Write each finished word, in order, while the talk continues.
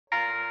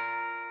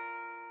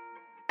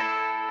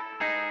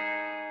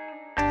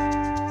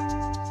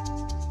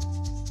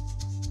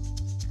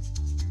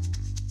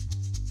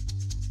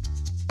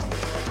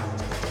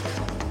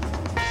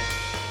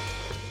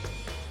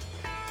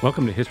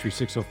Welcome to History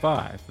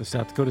 605, the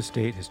South Dakota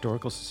State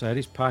Historical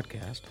Society's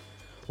podcast,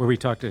 where we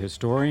talk to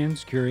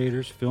historians,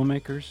 curators,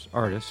 filmmakers,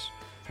 artists,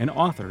 and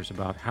authors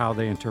about how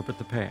they interpret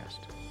the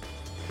past.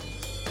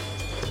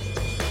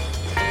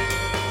 I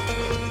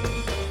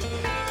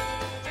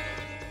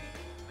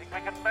think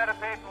we can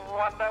meditate and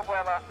wonder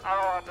whether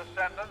our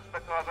descendants,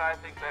 because I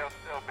think they'll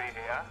still be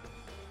here,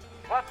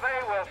 what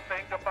they will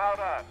think about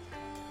us.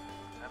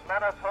 And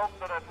let us hope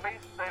that at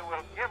least they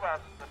will give us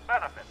the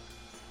benefit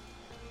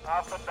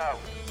of the doubt.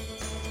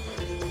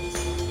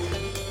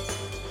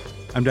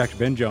 I'm Dr.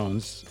 Ben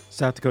Jones,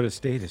 South Dakota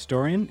State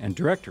historian and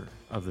director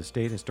of the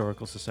State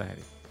Historical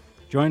Society.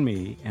 Join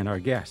me and our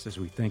guests as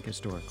we think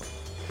historical.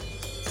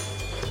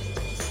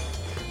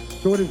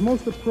 So it is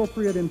most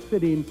appropriate and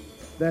fitting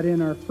that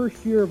in our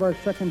first year of our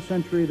second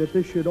century that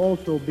this should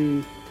also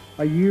be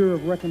a year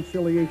of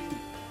reconciliation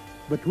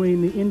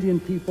between the Indian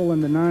people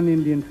and the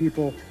non-Indian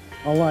people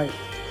alike.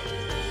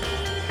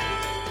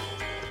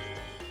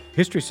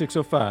 History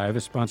 605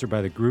 is sponsored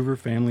by the Groover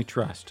Family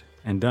Trust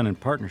and done in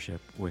partnership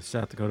with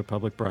South Dakota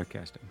Public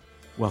Broadcasting.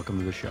 Welcome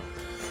to the show.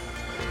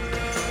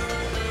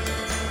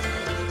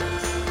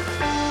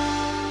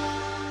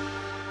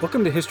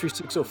 Welcome to History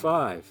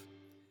 605.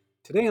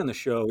 Today on the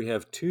show, we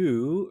have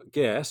two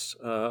guests.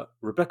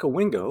 Rebecca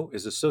Wingo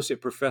is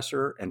Associate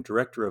Professor and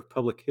Director of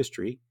Public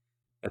History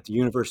at the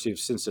University of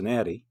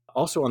Cincinnati.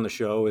 Also on the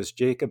show is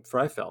Jacob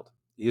Friefeld.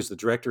 He is the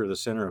Director of the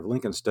Center of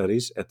Lincoln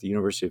Studies at the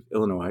University of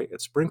Illinois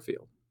at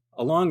Springfield.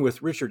 Along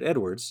with Richard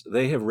Edwards,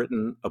 they have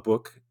written a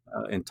book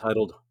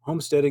entitled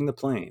Homesteading the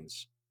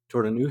Plains,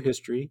 Toward a New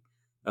History,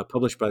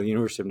 published by the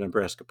University of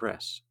Nebraska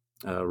Press.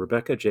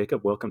 Rebecca,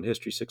 Jacob, welcome to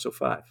History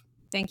 605.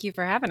 Thank you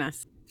for having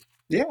us.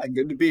 Yeah,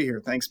 good to be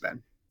here. Thanks,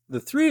 Ben.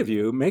 The three of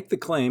you make the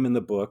claim in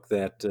the book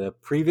that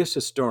previous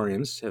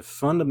historians have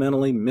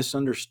fundamentally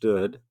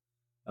misunderstood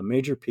a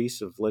major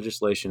piece of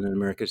legislation in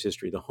America's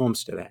history, the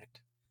Homestead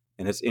Act,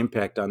 and its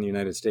impact on the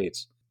United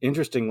States.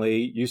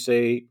 Interestingly, you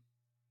say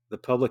the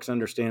public's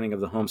understanding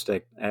of the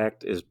Homestead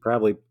Act is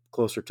probably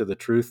closer to the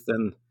truth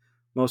than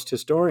most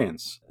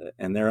historians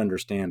and their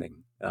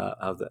understanding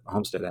of the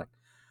Homestead Act.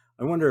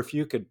 I wonder if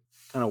you could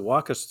kind of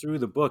walk us through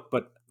the book,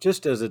 but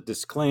just as a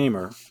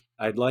disclaimer,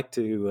 I'd like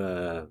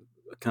to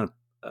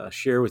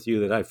share with you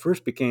that I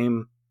first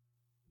became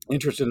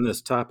interested in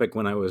this topic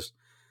when I was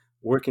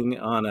working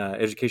on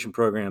an education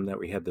program that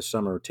we had this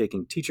summer,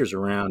 taking teachers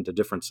around to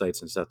different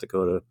sites in South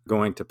Dakota,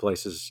 going to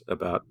places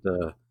about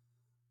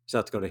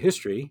South Dakota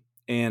history.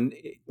 And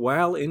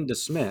while in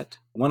DeSmet,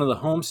 one of the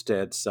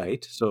Homestead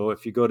site, so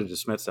if you go to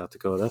DeSmet, South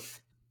Dakota,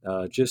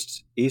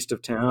 just east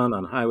of town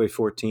on Highway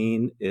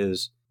 14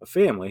 is a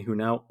family who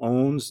now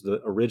owns the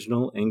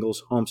original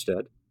Ingalls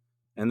Homestead.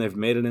 And they've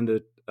made it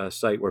into a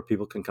site where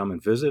people can come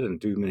and visit and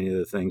do many of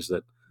the things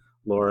that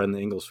Laura and the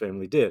Ingalls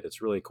family did.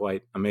 It's really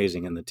quite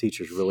amazing, and the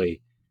teachers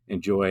really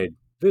enjoyed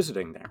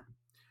visiting there.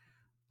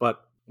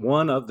 But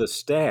one of the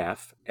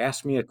staff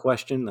asked me a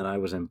question that I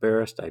was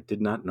embarrassed I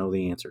did not know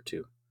the answer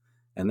to.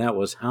 And that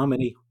was how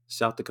many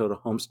South Dakota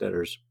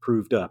homesteaders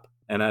proved up.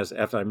 And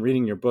after I'm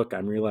reading your book,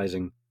 I'm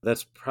realizing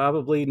that's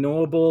probably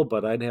knowable,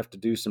 but I'd have to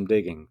do some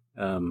digging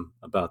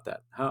about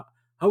that. How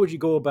would you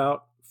go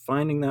about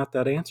finding out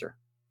that answer?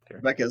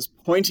 Rebecca's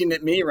pointing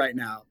at me right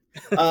now.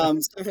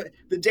 So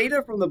the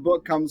data from the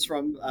book comes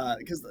from,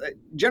 because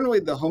generally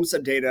the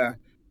homestead data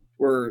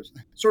were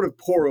sort of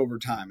poor over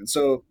time. And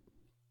so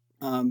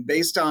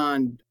based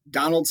on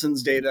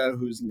Donaldson's data,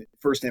 whose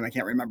first name I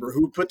can't remember,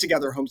 who put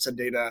together homestead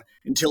data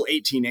until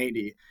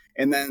 1880,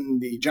 and then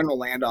the General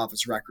Land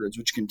Office records,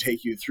 which can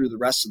take you through the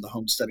rest of the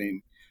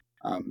homesteading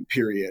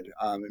period.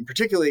 And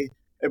particularly,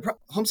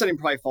 homesteading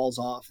probably falls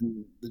off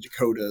in the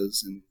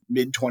Dakotas in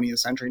mid-20th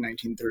century,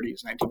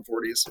 1930s,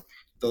 1940s.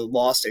 The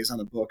law stays on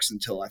the books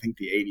until I think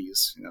the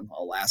 80s,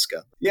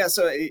 Alaska. Yeah,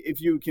 so if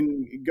you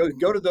can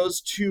go to those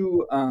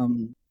two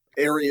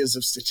areas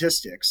of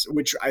statistics,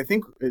 which I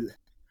think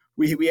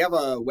we have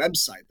a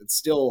website that's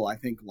still, I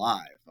think,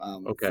 live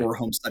for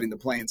Homesteading the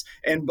Plains.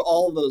 And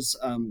all of those,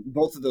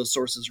 both of those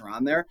sources are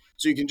on there.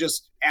 So you can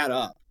just add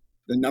up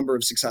the number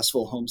of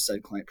successful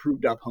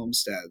proved up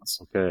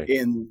homesteads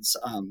in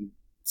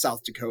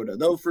South Dakota.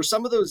 Though for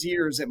some of those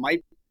years, it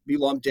might be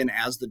lumped in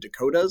as the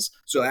Dakotas.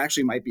 So it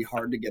actually might be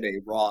hard to get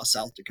a raw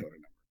South Dakota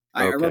number.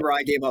 I remember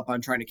I gave up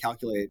on trying to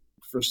calculate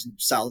for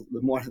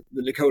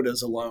the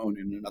Dakotas alone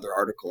in another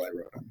article I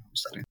wrote on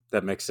homesteading.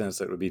 That makes sense.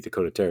 That would be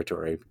Dakota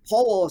Territory.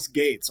 Paul Wallace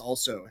Gates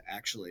also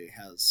actually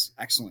has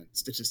excellent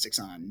statistics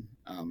on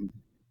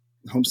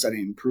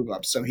homesteading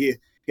prove-ups. So he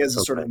has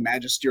a sort of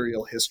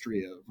magisterial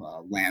history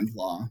of land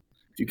law.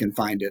 If you can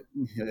find it,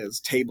 it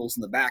has tables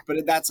in the back, but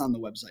that's on the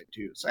website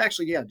too. So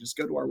actually, yeah, just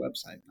go to our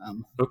website.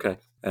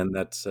 And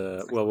that's,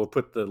 we'll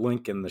put the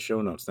link in the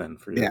show notes then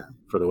for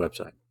the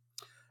website.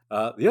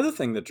 The other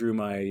thing that drew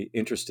my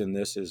interest in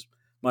this is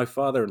my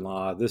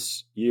father-in-law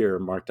this year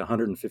marked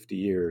 150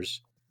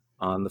 years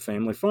on the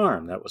family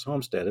farm that was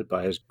homesteaded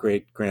by his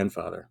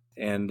great-grandfather.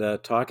 And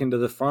talking to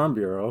the Farm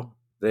Bureau,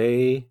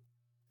 they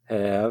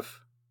have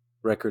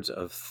records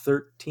of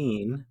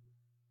 13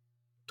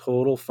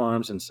 total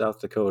farms in South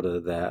Dakota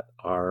that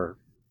are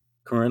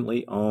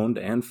currently owned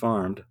and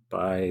farmed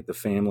by the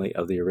family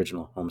of the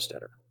original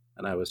homesteader.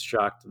 And I was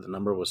shocked that the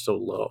number was so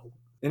low.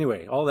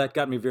 Anyway, all that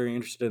got me very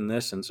interested in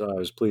this, and so I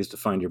was pleased to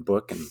find your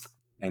book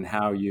and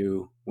how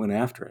you went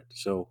after it.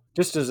 So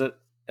just as a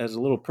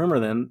little primer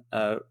then,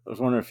 I was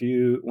wondering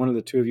if one of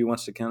the two of you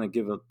wants to kind of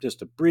give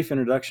just a brief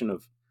introduction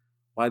of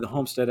why the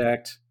Homestead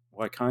Act,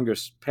 why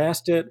Congress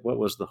passed it, what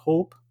was the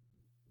hope,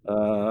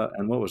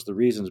 and what was the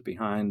reasons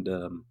behind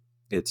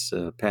its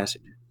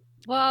passage.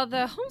 Well,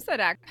 the Homestead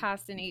Act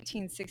passed in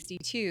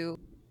 1862,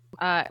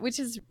 which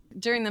is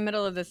during the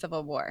middle of the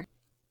Civil War.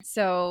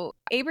 So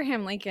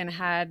Abraham Lincoln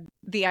had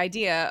the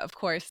idea, of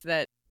course,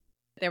 that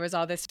there was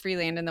all this free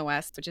land in the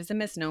West, which is a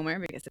misnomer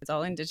because it's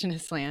all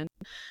indigenous land.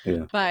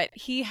 Yeah. But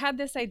he had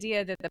this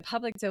idea that the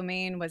public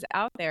domain was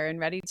out there and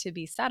ready to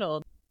be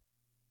settled.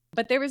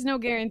 But there was no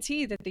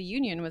guarantee that the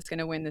Union was going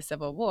to win the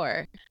Civil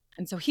War.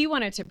 And so he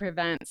wanted to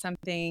prevent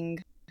something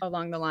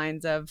along the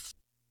lines of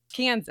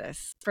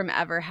Kansas from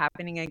ever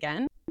happening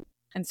again.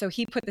 And so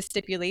he put the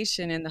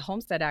stipulation in the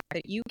Homestead Act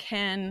that you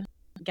can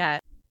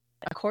get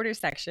a quarter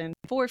section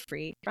for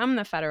free from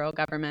the federal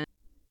government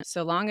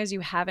so long as you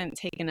haven't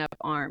taken up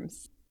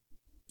arms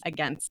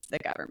against the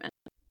government.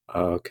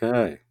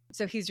 Okay.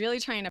 So he's really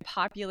trying to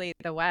populate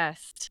the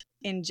West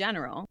in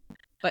general,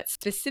 but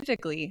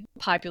specifically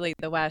populate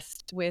the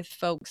West with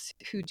folks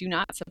who do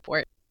not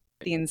support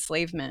the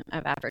enslavement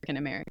of African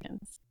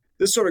Americans.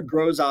 This sort of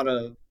grows out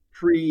of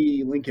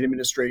pre-Lincoln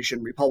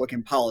administration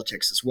Republican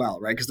politics as well,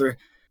 right? Because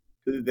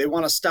they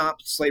want to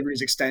stop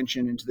slavery's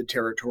extension into the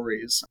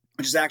territories,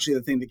 which is actually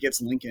the thing that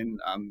gets Lincoln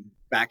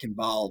back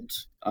involved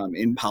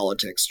in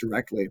politics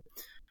directly,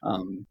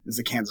 is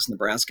the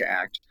Kansas-Nebraska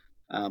Act.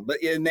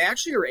 And they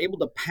actually are able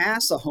to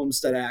pass a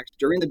Homestead Act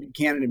during the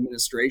Buchanan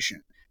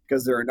administration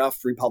because there are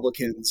enough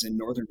Republicans and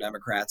Northern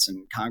Democrats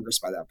in Congress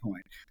by that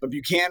point. But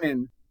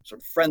Buchanan,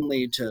 sort of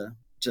friendly to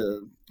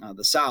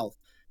the South,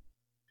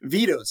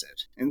 vetoes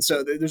it. And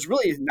so there's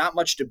really not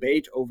much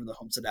debate over the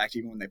Homestead Act,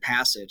 even when they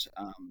pass it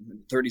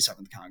in the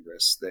 37th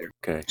Congress. They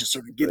just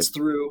sort of gets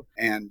through,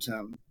 and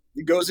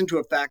it goes into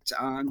effect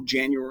on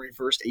January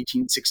 1st,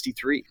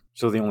 1863.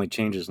 So the only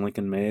changes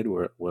Lincoln made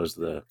was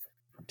the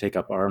take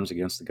up arms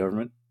against the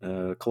government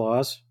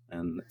clause,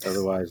 and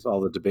otherwise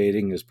all the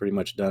debating is pretty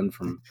much done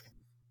from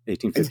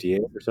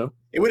 1858 or so.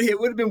 It would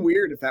have been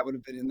weird if that would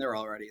have been in there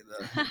already.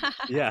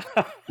 Yeah.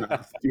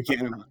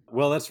 Buchanan.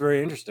 Well, that's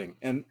very interesting.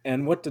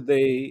 And what did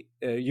they?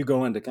 You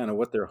go into kind of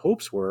what their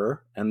hopes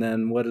were, and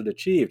then what it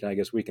achieved. I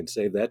guess we can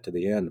save that to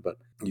the end. But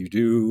you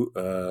do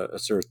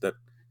assert that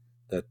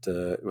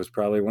it was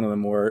probably one of the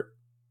more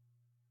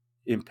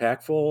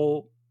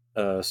impactful,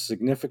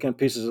 significant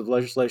pieces of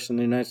legislation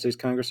the United States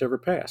Congress ever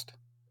passed.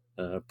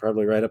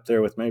 Probably right up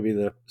there with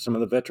maybe some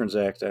of the Veterans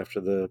Act after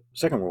the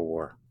Second World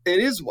War. It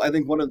is, I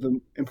think, one of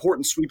the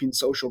important sweeping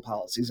social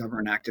policies ever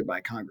enacted by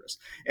Congress.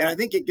 And I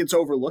think it gets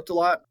overlooked a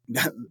lot,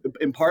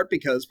 in part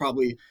because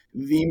probably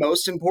the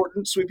most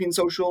important sweeping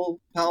social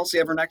policy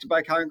ever enacted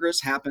by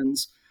Congress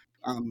happens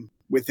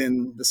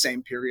within the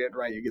same period,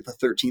 right? You get the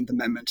 13th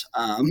Amendment.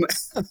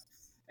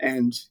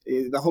 And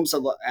the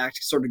Homestead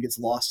Act sort of gets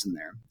lost in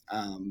there.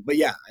 But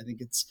yeah, I think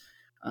it's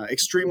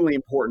extremely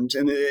important.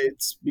 And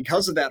it's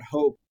because of that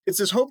hope. It's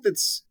this hope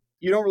that's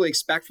you don't really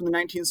expect from the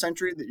 19th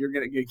century, that you're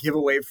going to give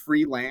away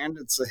free land.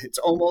 It's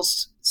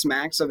almost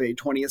smacks of a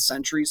 20th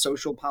century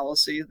social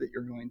policy that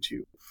you're going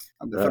to,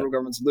 the federal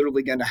government's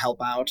literally going to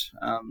help out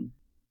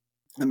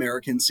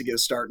Americans to get a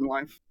start in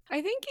life.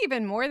 I think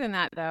even more than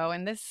that, though,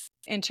 and this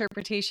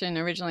interpretation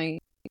originally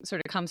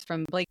sort of comes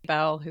from Blake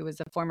Bell, who was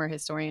a former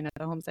historian at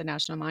the Homestead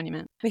National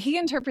Monument. But he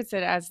interprets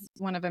it as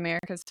one of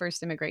America's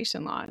first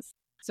immigration laws.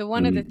 So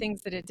one of the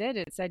things that it did,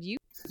 it said you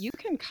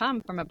can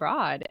come from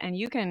abroad and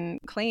you can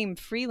claim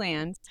free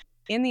land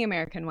in the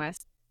American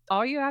West.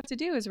 All you have to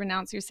do is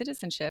renounce your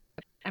citizenship.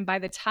 And by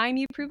the time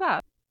you prove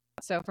up,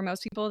 so for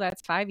most people,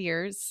 that's 5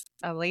 years.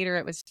 Later,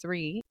 it was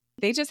 3.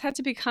 They just had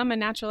to become a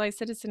naturalized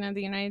citizen of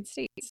the United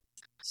States.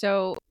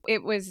 So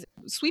it was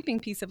a sweeping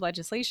piece of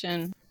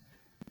legislation,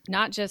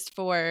 not just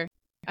for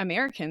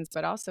Americans,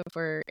 but also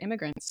for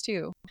immigrants,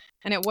 too.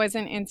 And it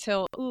wasn't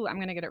until, I'm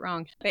going to get it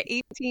wrong, the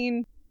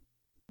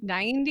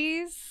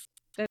 1890s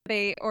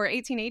or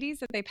 1880s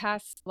that they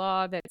passed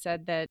law that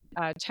said that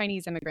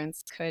Chinese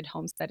immigrants could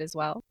homestead as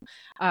well.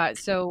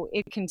 So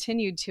it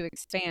continued to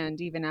expand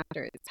even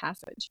after its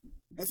passage.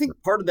 I think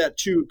part of that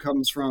too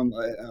comes from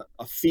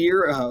a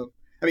fear of,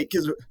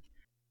 because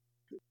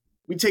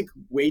we take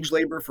wage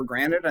labor for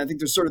granted. I think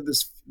there's sort of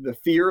the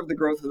fear of the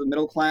growth of the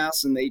middle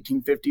class in the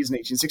 1850s and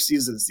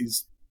 1860s as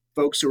these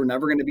folks who are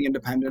never going to be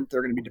independent.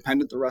 They're going to be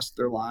dependent the rest of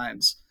their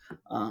lives.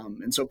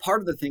 And so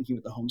part of the thinking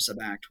with the Homestead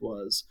Act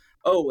was,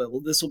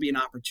 this will be an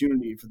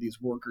opportunity for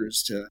these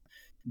workers to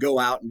go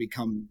out and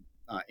become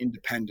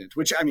independent,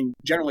 which,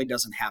 generally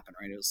doesn't happen,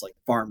 right? It was like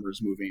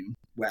farmers moving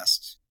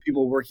west.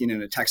 People working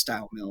in a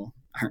textile mill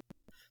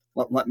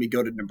let me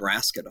go to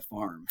Nebraska to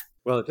farm.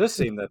 Well, it does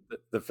seem that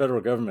the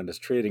federal government is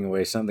trading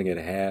away something it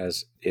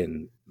has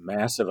in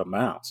massive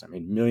amounts. I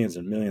mean, millions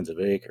and millions of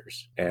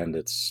acres, and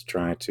it's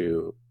trying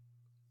to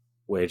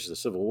wage the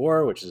Civil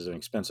War, which is an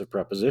expensive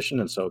proposition,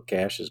 and so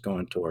cash is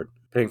going toward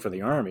paying for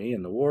the army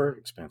and the war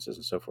expenses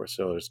and so forth.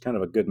 So it's kind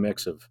of a good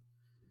mix of,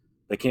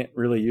 they can't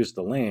really use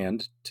the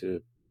land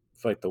to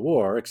fight the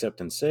war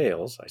except in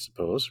sales, I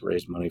suppose,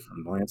 raise money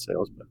from land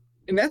sales. But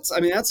And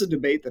that's a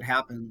debate that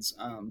happens.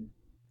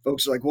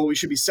 Folks are like, well, we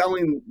should be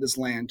selling this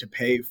land to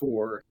pay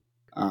for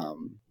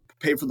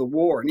the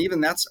war, and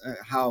even that's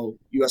how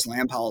U.S.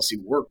 land policy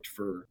worked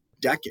for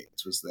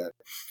decades. Was that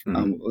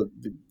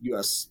the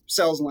U.S.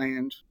 sells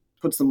land,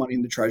 puts the money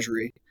in the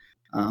treasury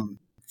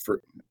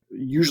for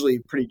usually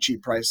pretty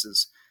cheap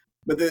prices.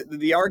 But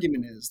the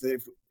argument is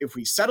that if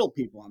we settle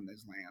people on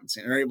these lands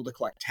and are able to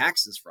collect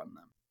taxes from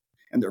them,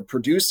 and they're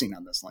producing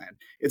on this land,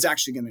 it's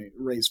actually going to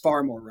raise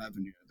far more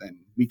revenue than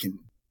we can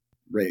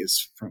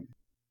raise from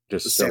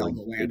just the sale of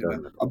the land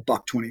at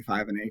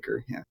 $1.25 an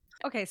acre. Yeah.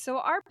 Okay, so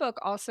our book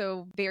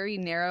also very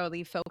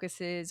narrowly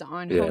focuses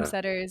on Yeah.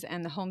 homesteaders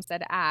and the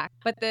Homestead Act,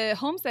 but the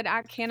Homestead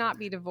Act cannot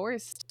be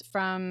divorced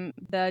from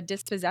the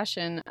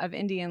dispossession of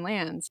Indian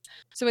lands.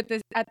 So at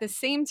the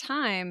same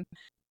time,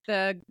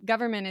 the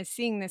government is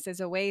seeing this as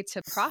a way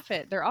to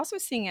profit. They're also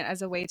seeing it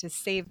as a way to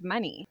save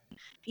money,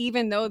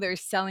 even though they're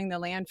selling the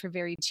land for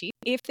very cheap.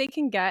 If they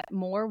can get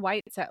more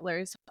white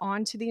settlers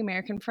onto the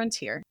American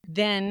frontier,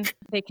 then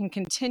they can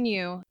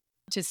continue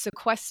to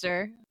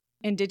sequester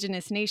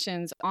indigenous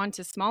nations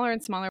onto smaller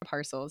and smaller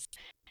parcels.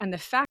 And the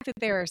fact that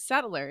there are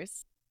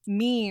settlers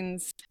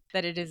means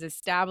that it is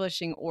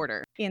establishing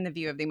order in the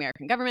view of the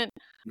American government,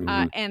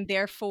 and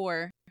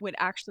therefore would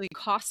actually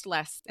cost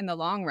less in the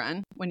long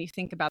run when you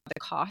think about the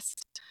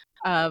cost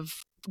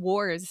of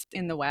wars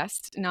in the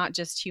West, not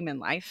just human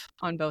life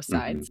on both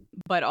sides,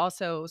 but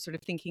also sort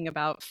of thinking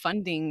about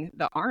funding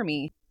the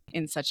army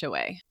in such a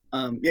way.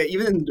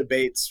 Even in the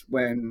debates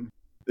when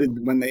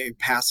they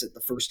pass it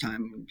the first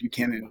time,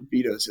 Buchanan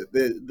vetoes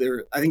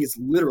it. I think it's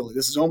literally,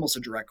 this is almost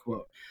a direct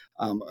quote.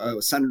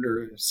 A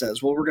senator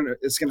says, "Well,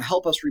 it's going to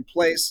help us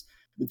replace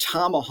the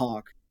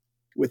tomahawk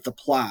with the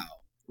plow."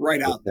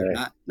 Right out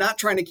there, not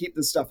trying to keep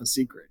this stuff a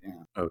secret.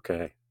 Yeah.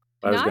 Okay,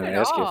 I was going to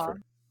ask you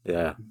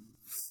for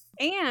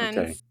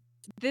And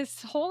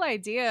this whole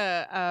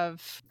idea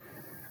of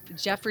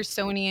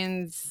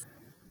Jeffersonian's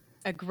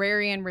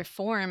agrarian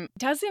reform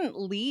doesn't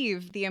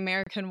leave the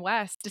American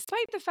West,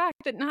 despite the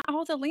fact that not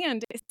all the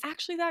land is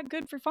actually that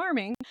good for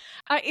farming.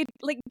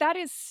 That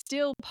is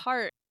still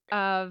part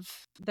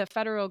of the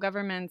federal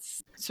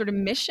government's sort of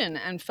mission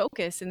and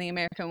focus in the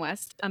American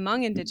West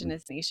among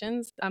indigenous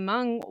nations,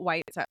 among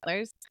white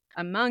settlers,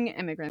 among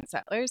immigrant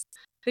settlers.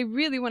 They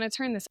really want to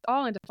turn this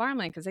all into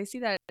farmland because they see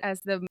that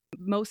as the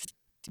most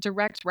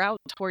direct route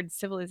towards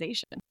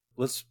civilization.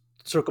 Let's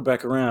circle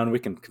back around. We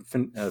can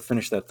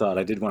finish that thought.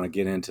 I did want to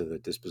get into the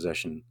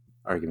dispossession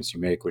arguments you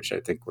make, which I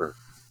think were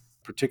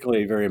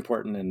particularly very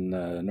important in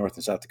North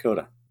and South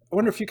Dakota. I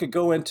wonder if you could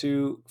go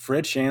into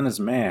Fred Shannon's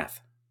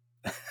math.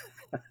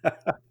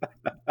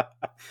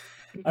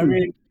 I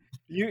mean,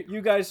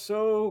 you guys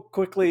so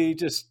quickly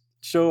just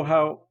show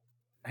how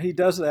he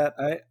does that.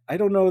 I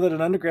don't know that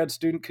an undergrad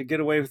student could get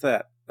away with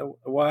that.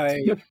 Why?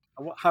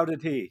 How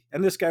did he?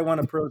 And this guy won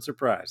a Pulitzer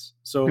Prize.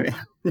 So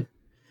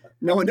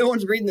no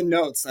one's reading the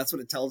notes. That's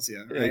what it tells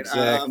you, right?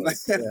 Exactly.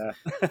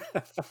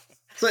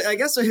 So I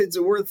guess it's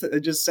worth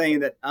just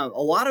saying that a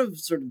lot of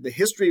sort of the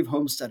history of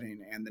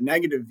homesteading and the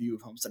negative view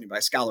of homesteading by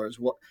scholars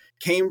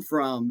came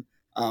from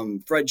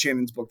Fred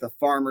Shannon's book, The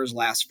Farmer's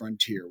Last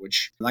Frontier,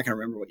 which I'm not going to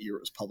remember what year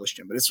it was published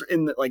in, but it's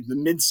in the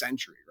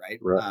mid-century, right?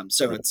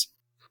 It's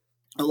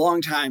a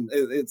long time.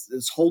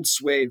 It's holds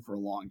sway for a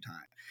long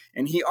time.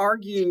 And he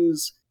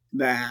argues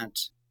that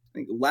I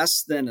think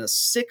less than a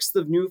sixth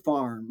of new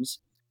farms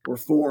were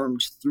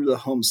formed through the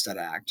Homestead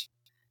Act,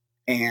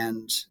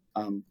 and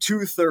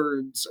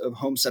 2/3 of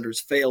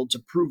homesteaders failed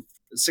to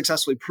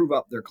successfully prove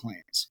up their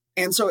claims.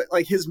 And so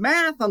his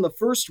math on the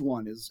first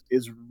one is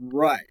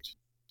right.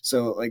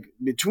 So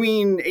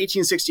between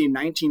 1860 and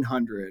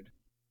 1900,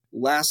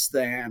 less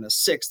than a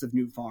sixth of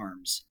new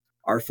farms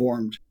are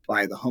formed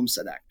by the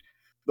Homestead Act.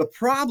 The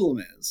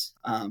problem is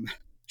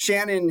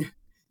Shannon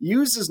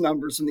uses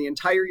numbers from the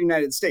entire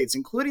United States,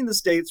 including the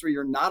states where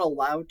you're not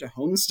allowed to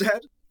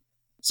homestead.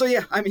 So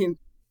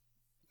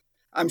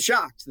I'm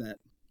shocked that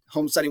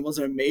homesteading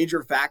wasn't a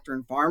major factor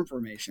in farm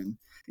formation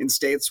in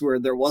states where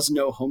there was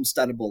no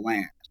homesteadable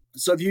land.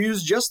 So if you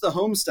use just the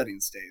homesteading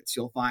states,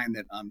 you'll find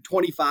that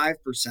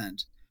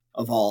 25%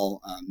 of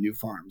all new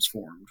farms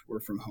formed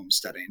were from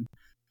homesteading.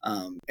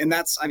 And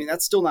that's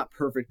still not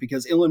perfect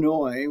because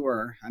Illinois,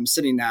 where I'm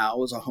sitting now,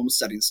 was a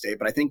homesteading state,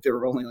 but I think there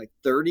were only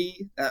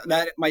 30,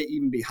 that might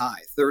even be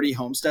high, 30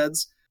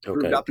 homesteads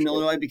proved up in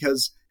Illinois,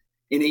 because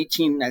in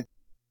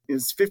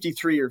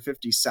 53 or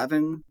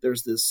 57,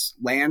 there's this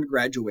land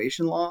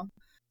graduation law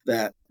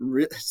that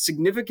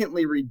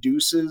significantly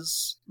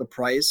reduces the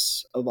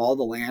price of all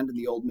the land in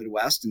the old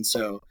Midwest. And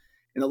so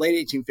in the late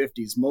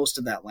 1850s, most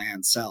of that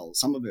land sells,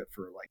 some of it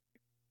for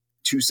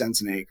 2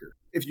 cents an acre.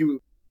 If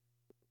you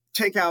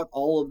take out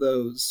all of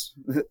those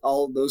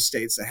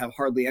states that have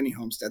hardly any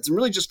homesteads and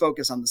really just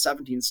focus on the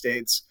 17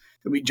 states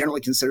that we generally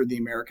consider the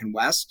American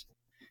West,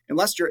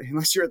 unless you're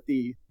at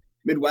the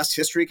Midwest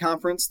History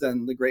Conference,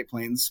 then the Great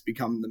Plains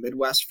become the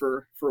Midwest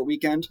for a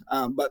weekend.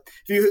 But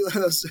if you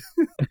those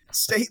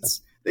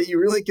states that you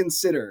really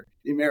consider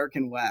the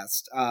American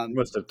West,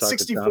 Must have talked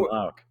 64. to John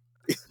Locke.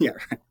 Yeah,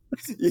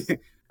 right.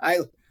 I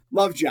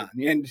love John,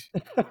 and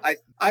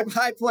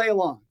I play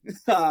along.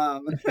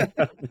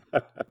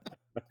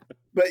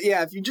 But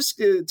yeah, if you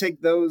just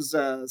take those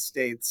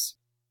states,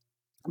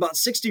 about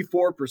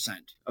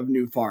 64% of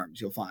new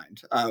farms you'll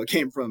find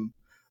came from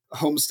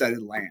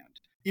homesteaded land.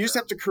 You just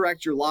have to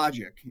correct your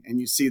logic, and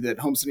you see that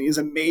homesteading is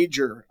a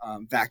major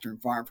factor in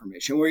farm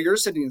formation. Where you're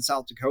sitting in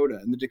South Dakota,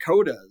 and the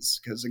Dakotas,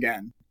 because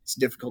again, it's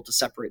difficult to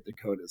separate the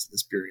Dakotas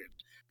this period.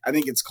 I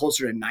think it's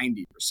closer to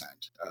 90%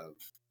 of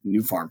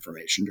new farm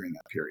formation during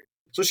that period.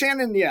 So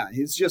Shannon, yeah,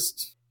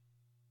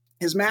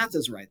 his math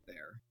is right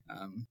there.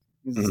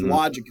 His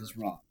logic is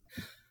wrong.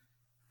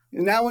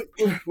 And now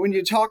when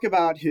you talk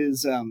about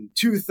his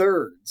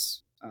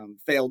 2/3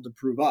 failed to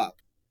prove up,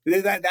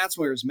 that's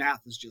where his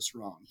math is just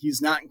wrong.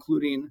 He's not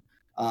including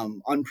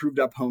unproved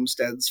up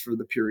homesteads for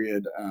the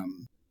period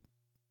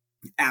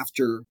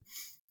after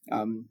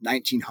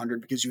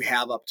 1900, because you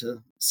have up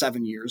to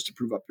 7 years to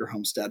prove up your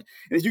homestead.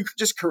 And if you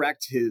just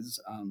correct his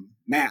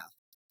math,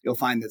 you'll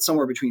find that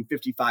somewhere between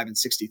 55 and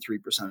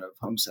 63% of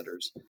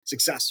homesteaders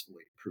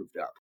successfully proved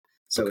up.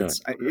 So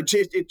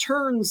it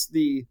turns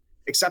the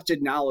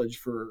accepted knowledge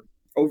for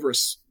over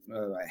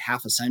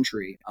half a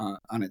century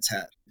on its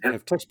head. And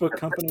if textbook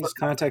companies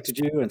contacted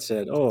you and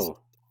said, "Oh,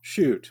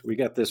 shoot, we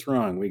got this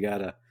wrong.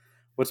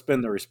 What's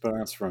been the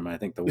response from, I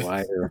think, the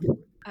wider?"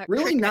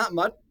 Really not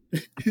much.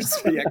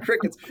 Yeah,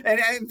 crickets.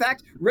 And in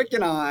fact, Rick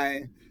and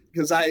I,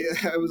 because I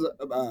was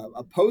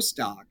a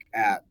postdoc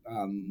at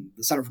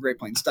the Center for Great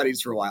Plains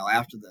Studies for a while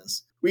after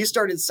this, we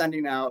started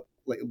sending out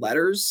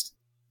letters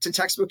to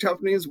textbook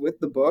companies with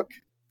the book.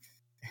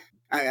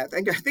 I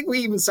think we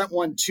even sent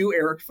one to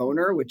Eric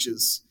Foner, which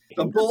is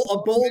a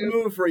bold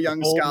move for a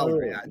young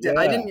scholar. Yeah.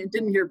 I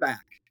didn't hear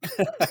back.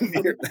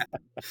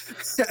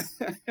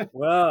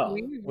 Well,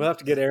 we'll have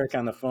to get Eric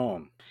on the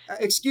phone.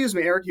 Excuse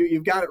me, Eric,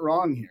 you've got it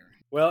wrong here.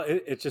 Well,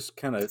 it's just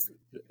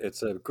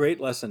it's a great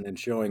lesson in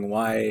showing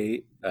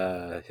why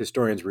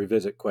historians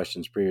revisit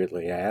questions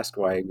previously asked,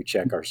 why we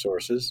check our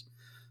sources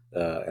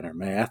and our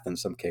math in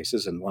some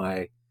cases, and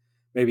why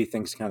maybe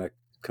things kind of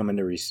come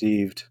into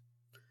received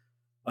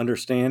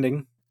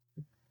understanding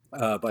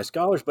by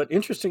scholars. But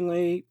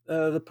interestingly,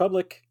 the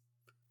public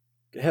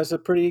has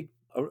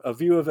a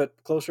view of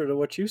it closer to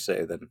what you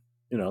say than,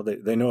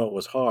 they know it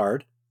was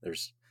hard.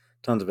 There's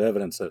tons of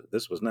evidence that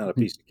this was not a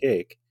piece of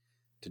cake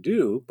to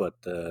do,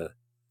 but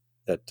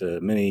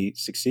that many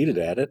succeeded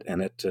at it,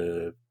 and it's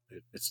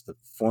the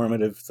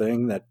formative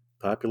thing that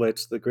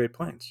populates the Great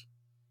Plains.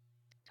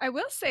 I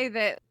will say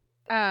that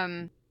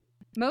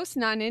most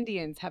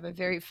non-Indians have a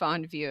very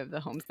fond view of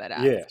the Homestead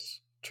Act. Yes,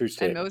 true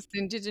statement. And most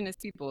indigenous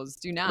peoples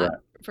do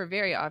not, for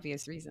very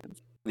obvious reasons.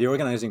 The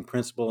organizing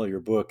principle of your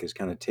book is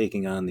kind of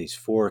taking on these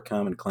 4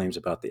 common claims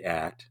about the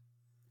Act.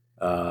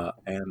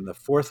 And the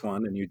 4th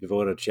one, and you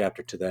devote a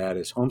chapter to that,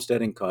 is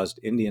homesteading caused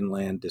Indian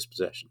land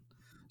dispossession.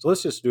 So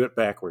let's just do it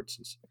backwards,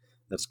 since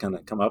that's going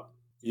to come up.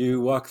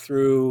 You walk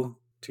through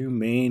 2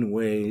 main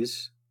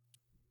ways,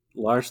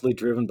 largely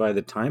driven by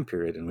the time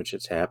period in which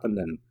it's happened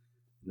and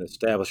the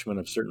establishment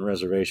of certain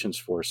reservations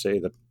for, say,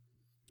 the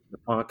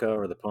Ponca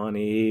or the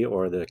Pawnee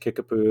or the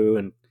Kickapoo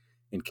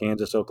in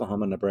Kansas,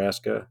 Oklahoma,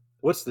 Nebraska.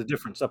 What's the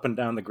difference up and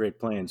down the Great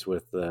Plains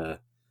with the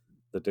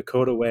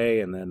Dakota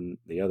Way and then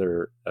the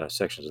other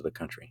sections of the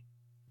country?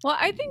 Well,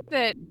 I think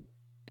that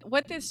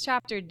what this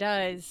chapter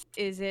does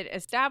is it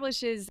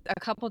establishes a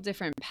couple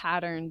different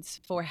patterns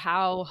for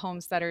how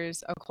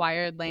homesteaders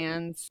acquired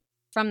lands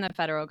from the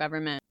federal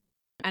government.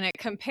 And it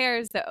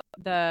compares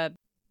the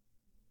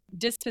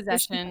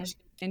dispossession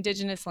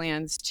indigenous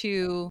lands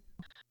to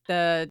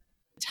the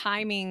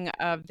timing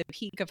of the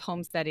peak of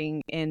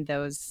homesteading in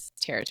those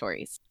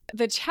territories.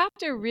 The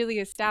chapter really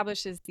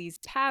establishes these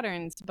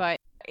patterns, but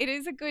it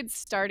is a good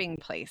starting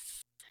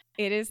place.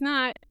 It is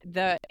not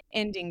the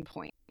ending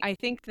point. I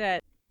think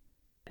that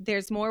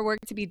there's more work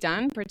to be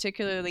done,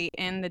 particularly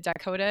in the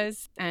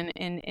Dakotas and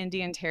in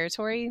Indian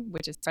Territory,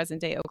 which is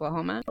present-day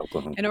Oklahoma,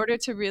 in order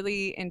to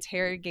really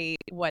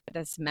interrogate what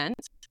this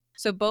meant.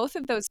 So both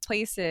of those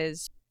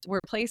places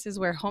were places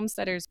where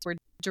homesteaders were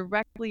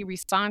directly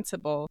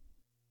responsible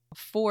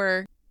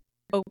for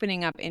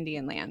opening up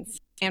Indian lands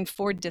and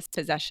for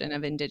dispossession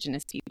of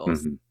indigenous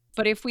peoples.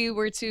 But if we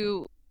were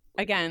to,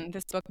 again,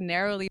 this book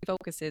narrowly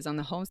focuses on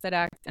the Homestead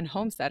Act and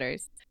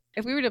homesteaders.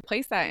 If we were to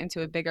place that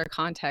into a bigger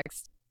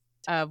context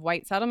of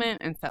white settlement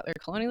and settler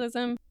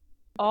colonialism,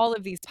 all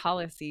of these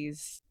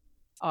policies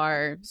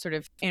are sort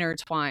of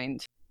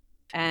intertwined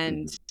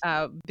and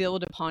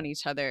build upon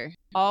each other,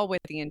 all with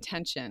the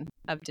intention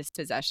of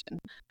dispossession.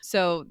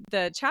 So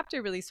the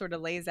chapter really sort of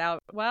lays out,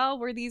 well,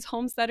 were these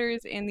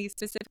homesteaders in these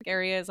specific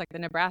areas like the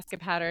Nebraska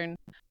pattern,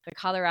 the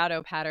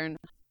Colorado pattern,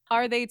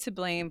 Are they to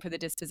blame for the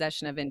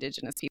dispossession of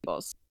indigenous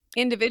peoples?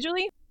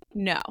 Individually,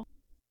 no.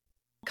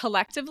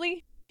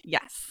 Collectively,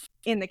 yes.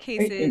 In the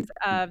cases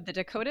of the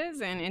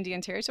Dakotas and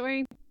Indian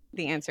Territory,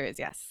 the answer is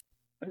yes.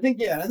 I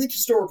think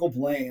historical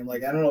blame,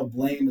 like, I don't know if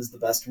blame is the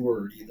best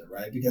word either,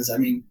 right? Because, I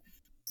mean,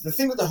 the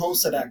thing with the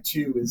Homestead Act,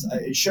 too, is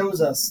it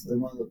shows us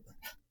one of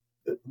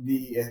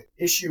the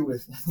issue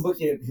with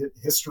looking at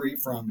history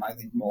from, I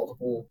think,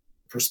 multiple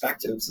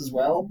perspectives as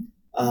well,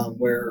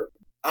 where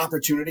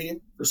opportunity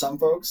for some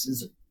folks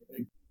is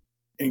an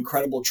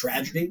incredible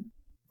tragedy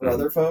for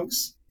other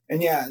folks.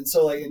 And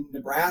so, like, in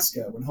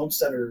Nebraska, when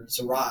homesteaders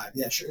arrive,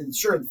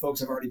 sure, the folks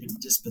have already been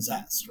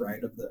dispossessed,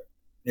 right? Of the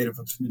native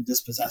folks have been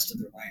dispossessed of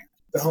their land.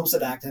 The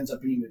Homestead Act ends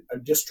up being a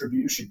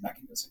distribution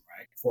mechanism,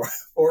 right,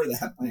 for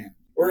that land.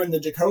 Or in the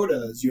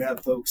Dakotas, you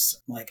have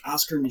folks like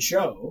Oscar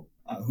Michaud,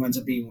 who ends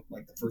up being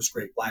like the first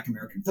great Black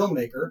American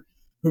filmmaker,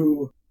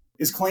 who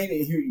is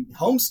claiming he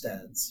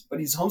homesteads, but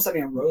he's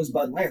homesteading on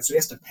rosebud land, so he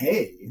has to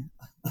pay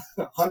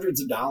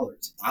hundreds of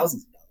dollars,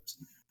 thousands of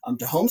dollars,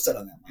 to homestead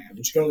on that land,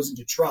 which goes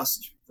into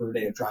trust for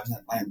native tribes in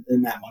that land,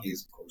 and that money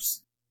is, of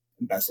course,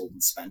 embezzled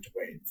and spent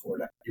away before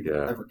it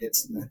ever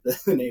gets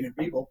the native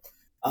people.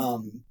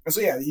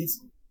 So yeah,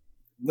 he's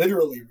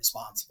literally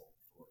responsible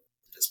for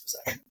the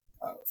dispossession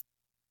of.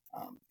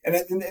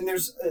 And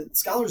there's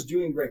scholars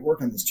doing great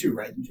work on this too,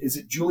 right? Is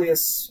it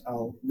Julius?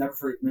 I'll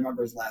never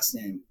remember his last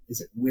name.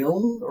 Is it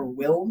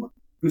Wilm?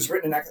 Who's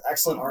written an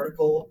excellent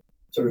article,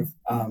 sort of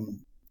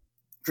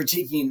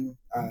critiquing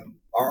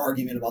our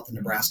argument about the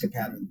Nebraska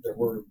pattern. There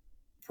were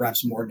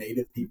perhaps more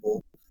native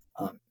people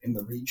in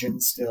the region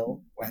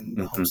still when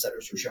the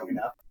homesteaders were showing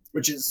up,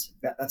 which is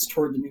that's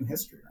toward the new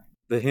history, right?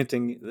 The hint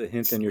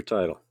in your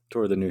title,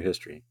 toward the new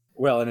history.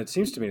 Well, and it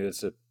seems to me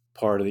that's a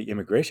part of the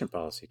immigration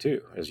policy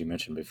too, as you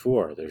mentioned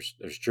before. There's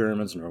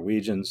Germans,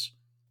 Norwegians,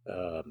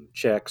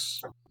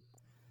 Czechs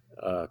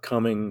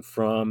coming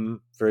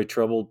from very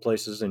troubled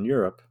places in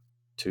Europe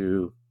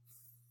to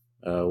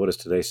what is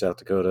today South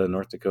Dakota,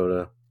 North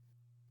Dakota,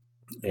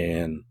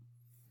 and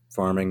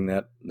farming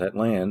that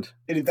land.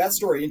 And if that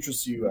story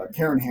interests you,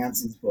 Karen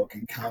Hansen's book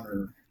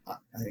Encounter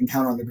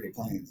on the Great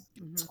Plains,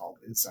 it's called.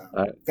 It's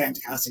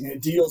fantastic, and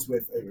it deals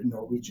with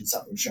Norwegian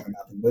settlers showing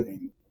up and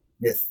living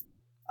with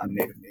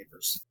native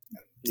neighbors.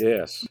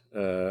 Yes,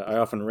 I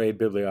often raid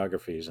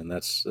bibliographies, and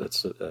that's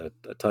a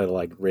title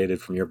I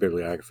raided from your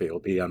bibliography. It'll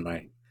be on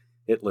my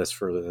hit list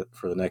for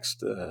the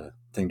next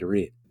thing to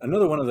read.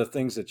 Another one of the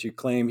things that you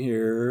claim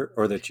here,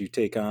 or that you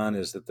take on,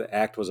 is that the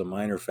act was a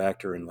minor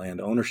factor in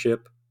land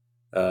ownership,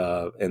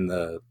 and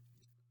the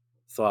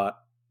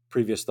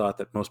previous thought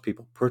that most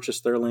people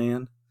purchased their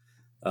land.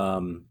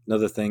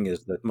 Another thing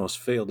is that most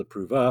failed to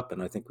prove up,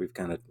 and I think we've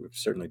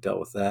certainly dealt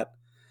with that.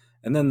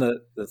 And then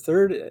the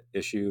third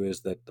issue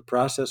is that the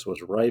process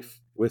was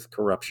rife with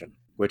corruption,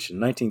 which in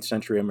 19th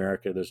century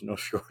America, there's no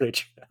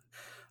shortage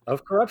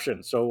of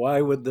corruption. So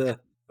why would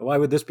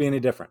this be any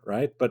different,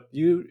 right? But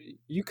you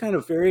kind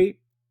of very,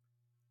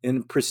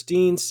 in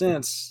pristine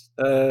sense,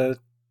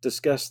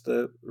 discuss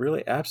the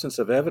really absence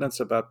of evidence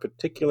about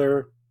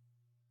particular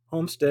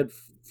homestead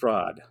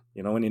fraud.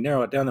 When you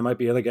narrow it down, there might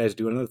be other guys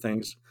doing other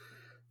things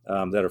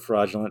that are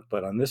fraudulent,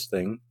 but on this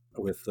thing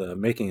with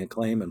making a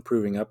claim and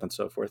proving up and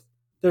so forth,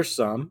 there's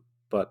some.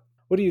 But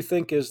what do you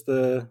think is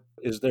there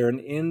an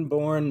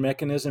inborn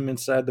mechanism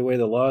inside the way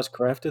the law is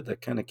crafted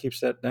that kind of keeps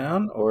that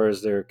down, or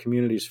is there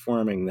communities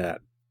forming that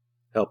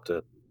help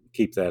to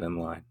keep that in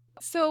line?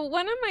 So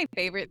one of my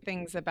favorite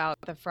things about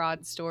the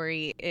fraud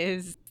story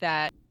is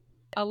that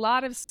a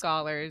lot of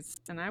scholars,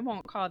 and I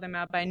won't call them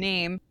out by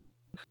name,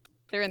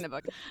 they're in the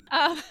book,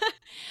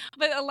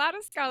 but a lot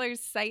of scholars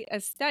cite a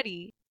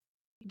study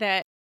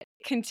that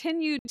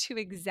continued to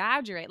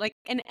exaggerate,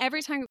 and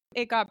every time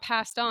it got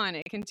passed on,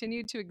 it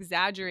continued to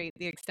exaggerate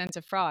the extent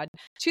of fraud,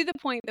 to the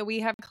point that we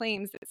have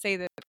claims that say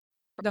that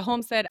the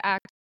Homestead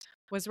Act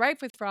was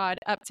rife with fraud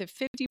up to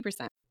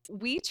 50%.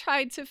 We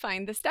tried to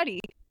find the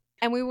study,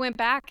 and we went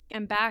back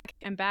and back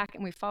and back,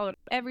 and we followed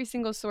every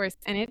single source,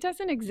 and it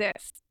doesn't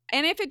exist.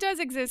 And if it does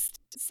exist,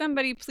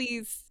 somebody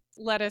please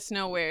let us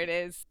know where it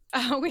is.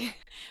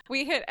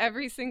 We hit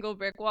every single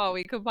brick wall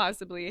we could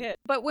possibly hit.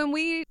 But when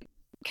we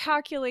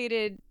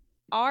calculated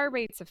our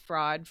rates of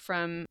fraud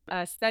from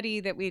a study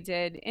that we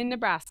did in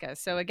Nebraska,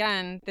 so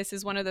again, this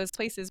is one of those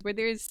places where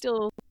there is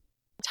still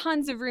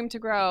tons of room to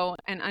grow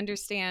and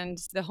understand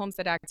the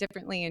Homestead Act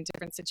differently in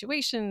different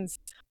situations.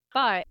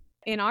 But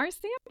in our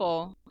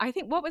sample, I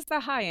think, what was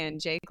the high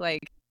end, Jake?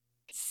 Like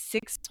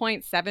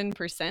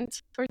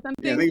 6.7% or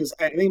something? Yeah,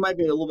 I think it might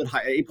be a little bit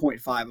high,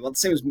 8.5, about the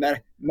same as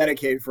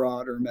Medicaid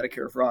fraud or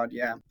Medicare fraud.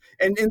 Yeah,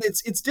 and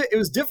it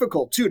was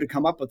difficult too to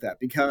come up with that,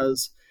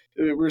 because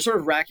we were sort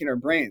of racking our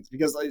brains,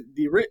 because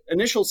the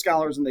initial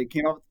scholars, when they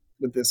came up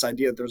with this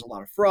idea that there's a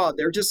lot of fraud,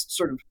 they're just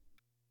sort of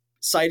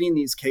citing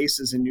these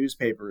cases in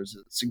newspapers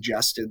that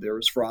suggested there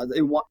was fraud.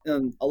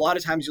 And a lot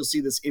of times you'll see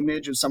this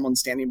image of someone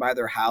standing by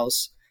their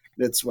house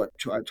that's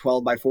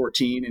 12 by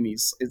 14, and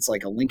it's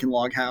like a Lincoln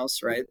log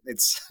house, right?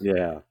 It's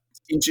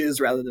inches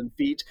rather than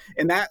feet.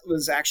 And that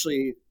was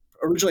actually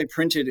originally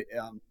printed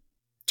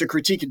to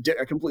critique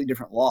a completely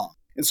different law.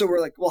 And so we're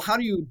like, well, how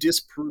do you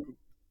disprove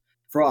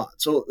fraud?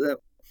 So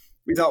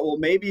we thought, well,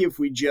 maybe if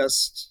we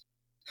just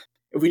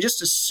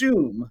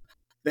assume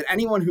that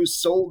anyone who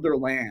sold their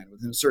land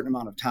within a certain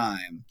amount of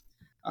time,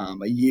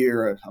 a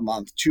year, a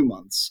month, 2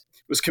 months,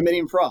 was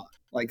committing fraud.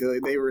 Like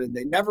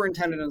they never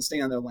intended on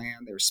staying on their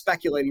land. They were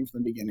speculating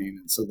from the beginning.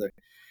 And so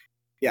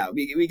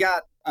we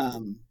got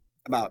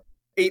about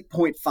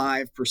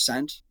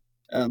 8.5%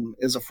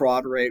 is a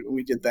fraud rate when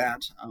we did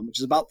that, which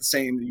is about the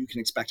same that you can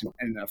expect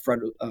in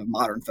a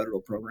modern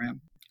federal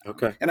program.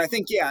 Okay. And I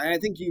think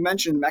you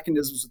mentioned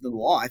mechanisms within the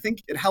law. I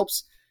think it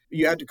helps.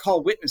 You had to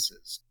call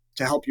witnesses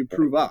to help you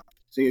prove up.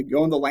 So you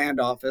go in the land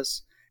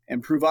office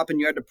and prove up, and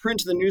you had to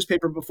print to the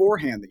newspaper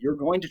beforehand that you're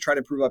going to try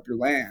to prove up your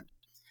land.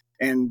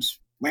 And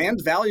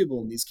land's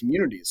valuable in these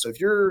communities. So if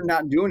you're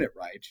not doing it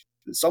right,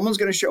 someone's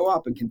going to show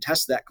up and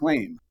contest that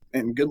claim.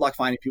 And good luck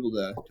finding people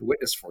to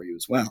witness for you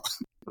as well.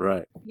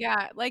 Right.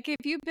 Yeah, like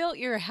if you built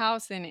your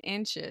house in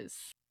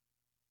inches,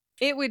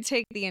 it would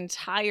take the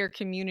entire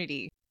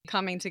community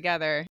coming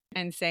together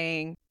and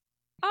saying,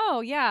 oh,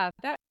 yeah,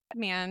 that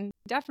man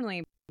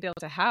definitely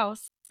built a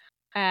house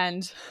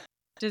and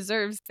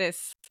deserves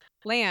this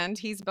land.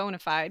 He's bona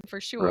fide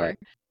for sure. Right.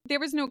 There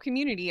was no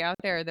community out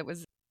there that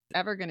was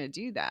ever going to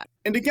do that.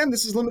 And again,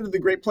 this is limited to the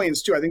Great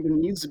Plains too. I think there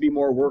needs to be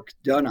more work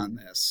done on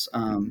this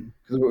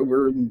because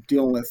we're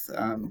dealing with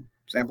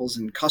examples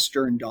in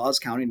Custer and Dawes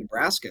County,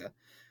 Nebraska,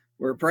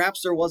 where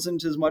perhaps there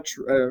wasn't as much,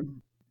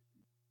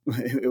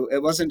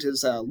 it wasn't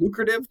as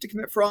lucrative to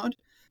commit fraud.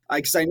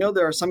 Because I know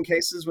there are some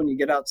cases when you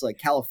get out to like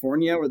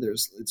California where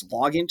it's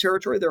logging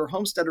territory. There are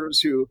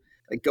homesteaders who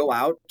like go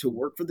out to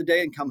work for the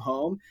day and come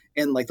home,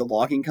 and like the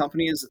logging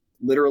company is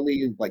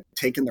literally like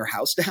taking their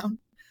house down.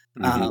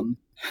 Mm-hmm.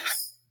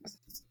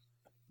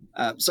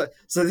 So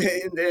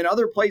in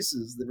other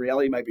places, the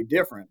reality might be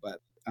different, but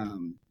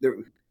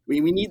we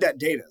need that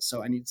data.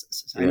 So I need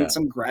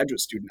some graduate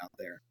student out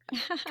there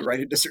to write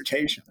a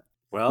dissertation.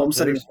 Well,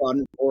 homesteading fraud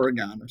in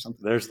Oregon or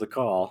something. There's the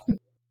call.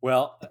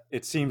 Well,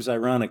 it seems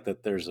ironic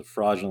that there's a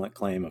fraudulent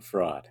claim of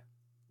fraud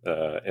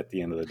at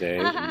the end of the day.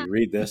 When you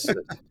read this,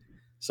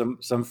 some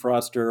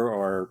fraudster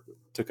or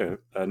took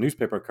a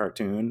newspaper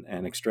cartoon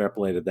and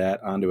extrapolated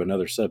that onto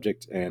another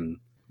subject and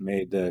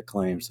made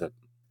claims that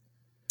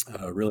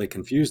really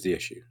confused the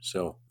issue.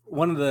 So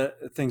one of the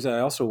things I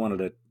also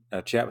wanted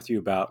to chat with you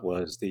about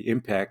was the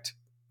impact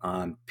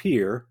on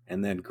Peer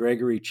and then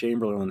Gregory,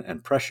 Chamberlain,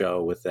 and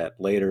Preshow with that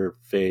later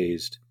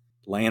phased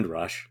land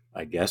rush,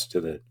 I guess,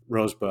 to the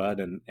Rosebud,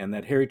 and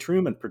that Harry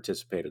Truman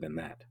participated in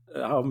that.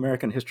 How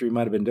American history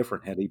might have been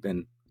different had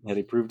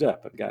he proved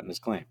up and gotten his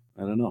claim.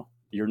 I don't know.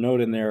 Your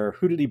note in there,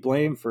 who did he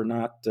blame for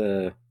not,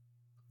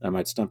 I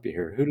might stump you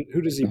here,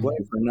 who does he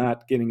blame for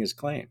not getting his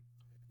claim?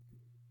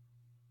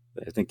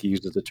 I think he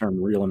uses the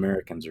term real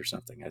Americans or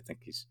something. I think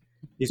he's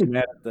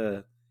mad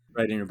at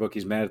writing your book,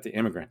 he's mad at the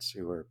immigrants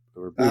who are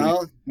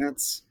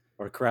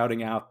or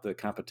crowding out the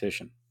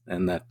competition.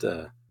 And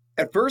that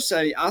at first,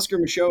 Oscar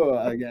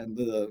Micheaux, again,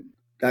 the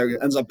guy who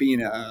ends up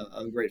being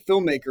a great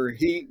filmmaker,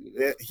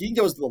 he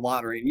goes to the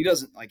lottery and he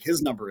doesn't, like,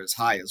 his number is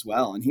high as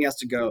well. And he has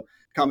to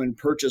come and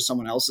purchase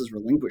someone else's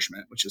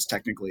relinquishment, which is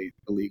technically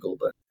illegal,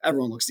 but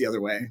everyone looks the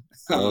other way.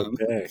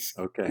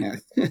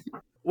 Okay. Yeah.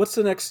 What's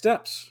the next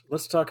steps?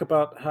 Let's talk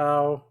about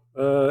how,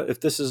 if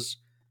this is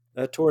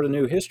toward a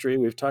new history,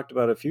 we've talked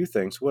about a few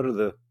things. What are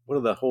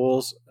the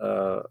holes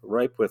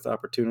ripe with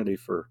opportunity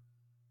for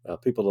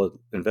people to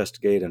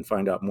investigate and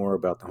find out more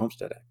about the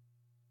Homestead Act?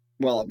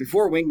 Well,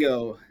 before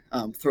Wingo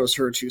throws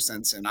her 2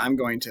 cents in, I'm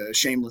going to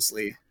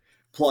shamelessly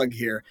plug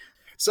here.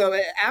 So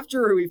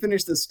after we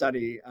finished this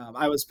study,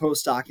 I was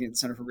postdocing at the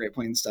Center for Great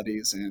Plains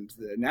Studies, and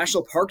the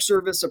National Park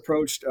Service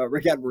approached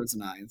Rick Edwards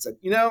and I and said,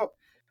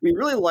 we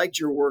really liked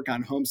your work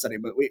on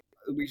homesteading, but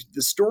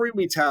the story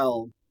we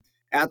tell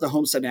at the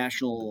Homestead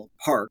National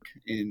Park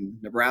in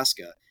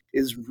Nebraska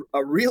is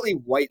a really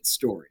white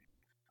story.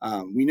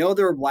 We know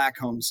there were Black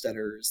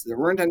homesteaders. There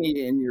weren't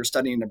any in your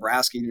study in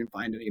Nebraska. You didn't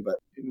find any, but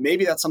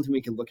maybe that's something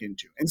we can look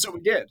into. And so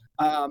we did.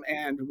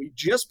 And we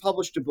just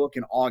published a book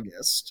in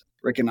August,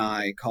 Rick and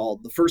I,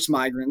 called The First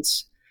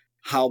Migrants,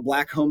 How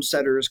Black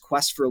Homesteaders'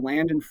 Quest for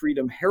Land and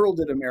Freedom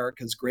Heralded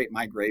America's Great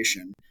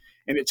Migration.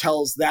 And it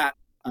tells that,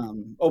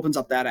 opens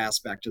up that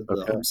aspect of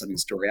the homesteading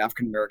story,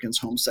 African Americans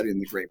homesteading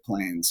the Great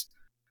Plains.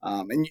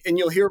 And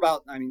you'll hear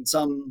about,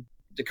 some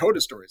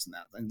Dakota stories in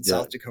that, in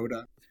South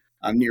Dakota.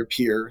 Near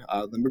Pierre,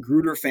 the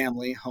Magruder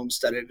family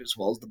homesteaded, as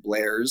well as the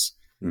Blairs.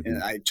 Mm-hmm.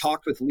 And I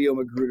talked with Leo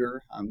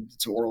Magruder.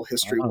 It's an oral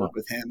history work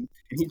with him.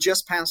 And he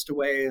just passed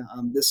away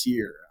this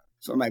year.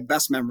 So my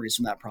best memories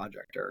from that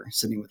project are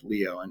sitting with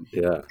Leo and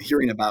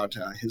hearing about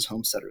his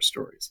homesteader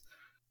stories.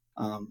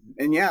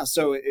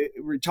 So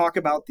we talk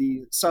about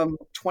some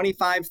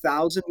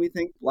 25,000, we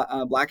think,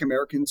 Black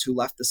Americans who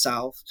left the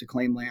South to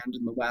claim land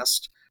in the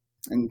West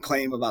and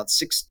claim about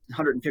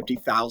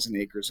 650,000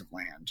 acres of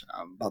land,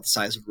 about the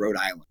size of Rhode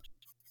Island.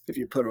 If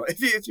you put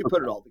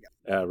it all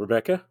together.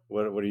 Rebecca,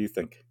 what do you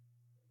think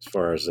as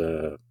far as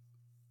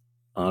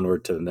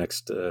onward to the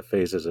next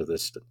phases of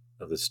this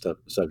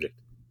subject?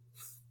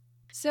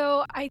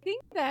 So I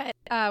think that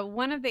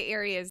one of the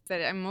areas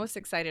that I'm most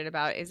excited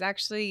about is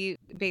actually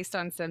based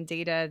on some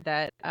data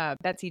that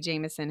Betsy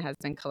Jameson has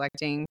been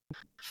collecting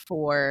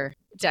for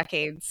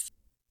decades.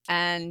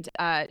 And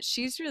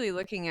she's really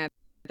looking at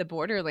the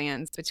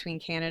borderlands between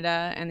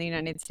Canada and the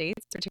United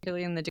States,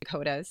 particularly in the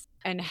Dakotas,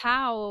 and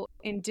how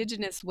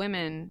Indigenous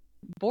women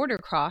border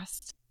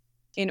crossed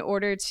in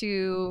order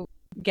to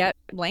get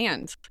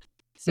land.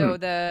 Hmm. So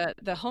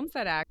the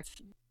Homestead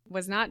Act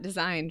was not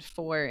designed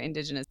for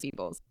Indigenous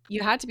peoples.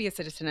 You had to be a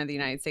citizen of the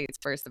United States,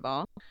 first of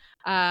all,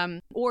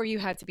 or you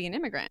had to be an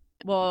immigrant.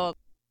 Well,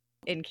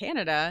 in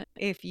Canada,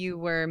 if you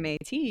were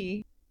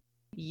Métis,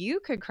 you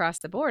could cross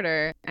the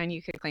border and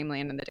you could claim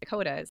land in the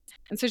Dakotas.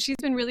 And so she's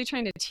been really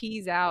trying to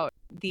tease out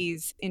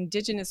these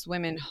Indigenous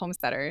women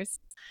homesteaders.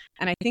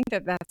 And I think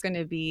that that's going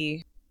to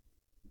be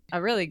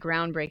a really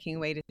groundbreaking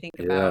way to think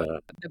about Yeah.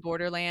 the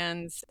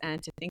borderlands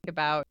and to think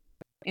about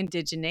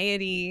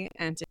indigeneity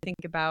and to think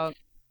about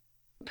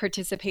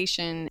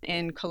participation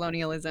in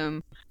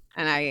colonialism.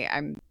 And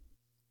I'm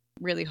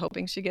really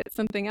hoping she gets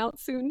something out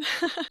soon.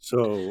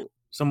 So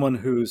someone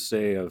who's,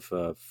 say, of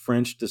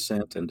French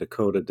descent and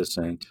Dakota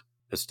descent,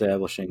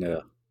 establishing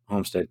a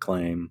homestead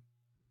claim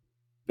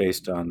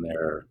based on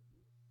their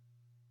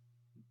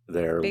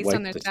Based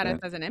on white their status descent.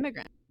 as an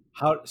immigrant.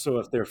 So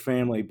if their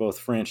family, both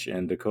French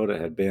and Dakota,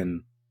 had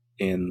been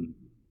in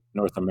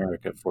North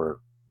America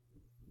for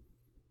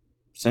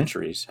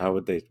centuries, how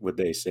would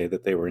they say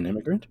that they were an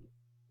immigrant?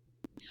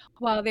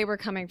 Well, they were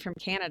coming from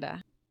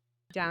Canada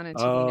down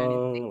into the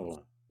United States.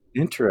 Oh,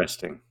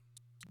 interesting.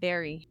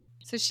 Very.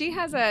 So she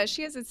has a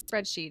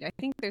spreadsheet. I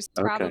think there's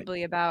Okay.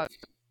 probably about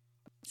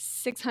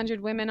 600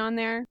 women on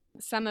there,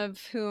 some of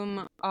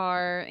whom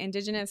are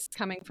Indigenous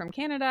coming from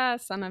Canada,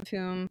 some of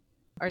whom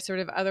are sort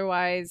of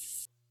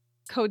otherwise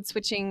code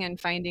switching and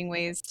finding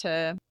ways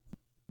to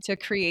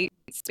create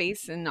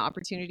space and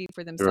opportunity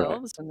for Right.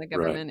 themselves when the Right.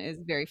 government is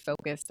very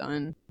focused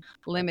on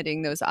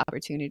limiting those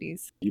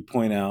opportunities. You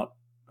point out,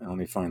 let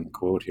me find the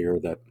quote here,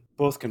 that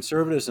both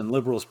conservatives and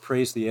liberals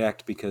praise the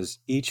act because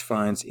each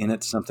finds in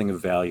it something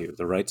of value.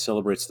 The right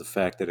celebrates the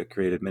fact that it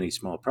created many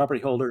small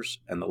property holders,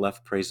 and the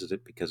left praises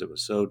it because it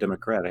was so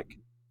democratic,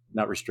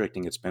 not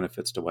restricting its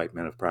benefits to white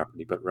men of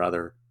property, but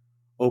rather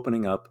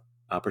opening up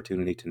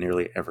opportunity to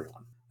nearly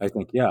everyone. I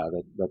think, yeah,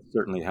 that's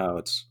certainly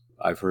how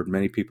I've heard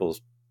many people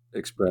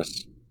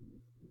express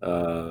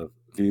uh,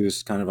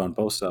 views kind of on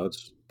both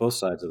sides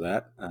of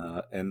that.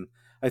 And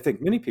I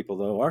think many people,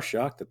 though, are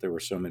shocked that there were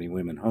so many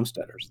women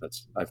homesteaders.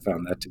 I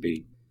found that to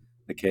be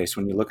the case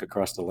when you look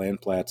across the land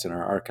plats in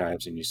our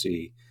archives and you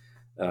see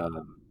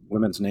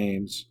women's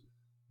names,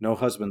 no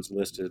husbands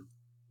listed.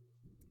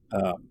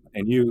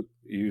 And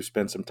you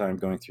spent some time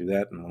going through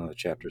that in one of the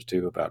chapters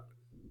too about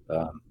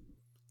um,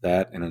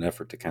 that in an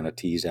effort to kind of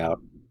tease out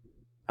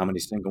how many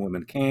single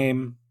women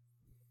came,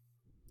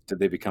 did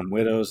they become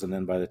widows, and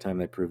then by the time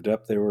they proved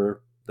up they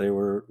were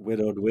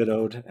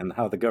widowed, and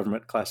how the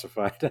government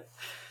classified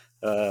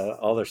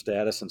all their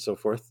status and so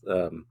forth.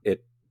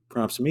 It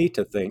prompts me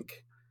to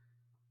think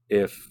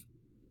if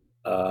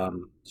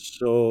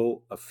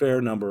so a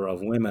fair number of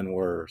women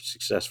were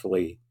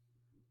successfully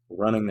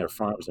running their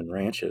farms and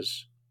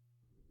ranches,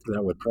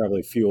 that would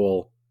probably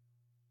fuel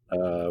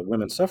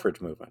women's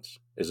suffrage movements.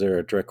 Is there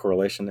a direct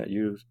correlation that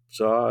you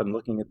saw in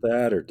looking at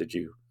that, or did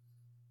you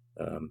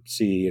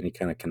see any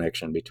kind of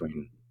connection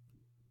between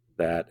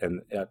that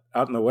and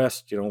out in the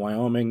West?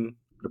 Wyoming,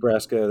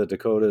 Nebraska, the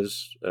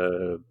Dakotas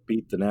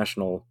beat the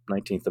national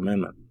 19th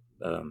Amendment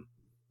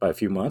by a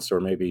few months or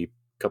maybe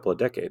a couple of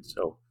decades.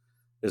 So,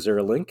 is there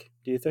a link,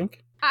 do you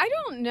think? I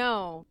don't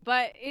know,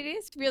 but it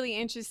is really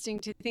interesting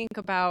to think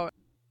about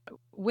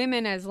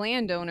women as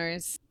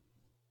landowners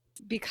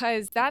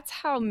because that's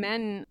how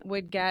men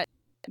would get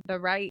the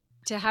right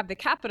to have the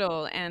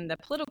capital and the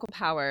political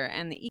power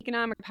and the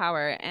economic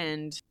power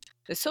and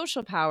the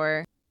social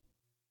power.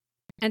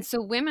 And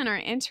so women are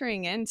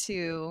entering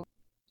into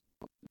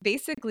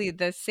basically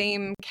the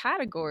same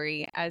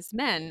category as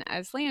men,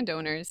 as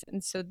landowners.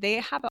 And so they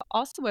have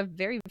also a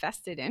very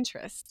vested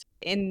interest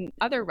in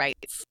other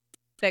rights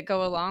that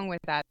go along with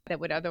that that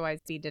would otherwise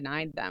be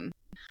denied them.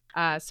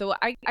 So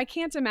I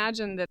can't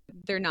imagine that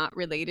they're not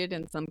related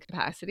in some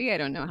capacity. I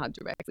don't know how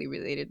directly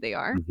related they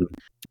are. Mm-hmm.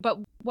 But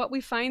what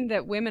we find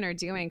that women are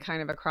doing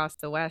kind of across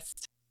the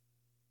West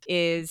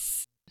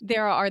is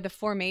there are the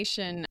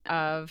formation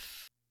of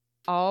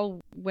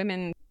all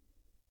women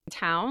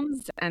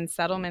towns and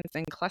settlements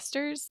and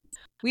clusters.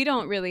 We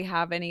don't really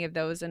have any of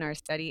those in our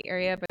study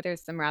area, but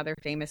there's some rather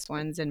famous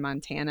ones in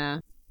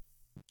Montana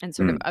and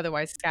sort of Mm.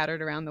 otherwise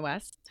scattered around the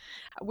West,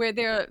 where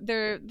they're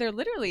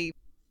literally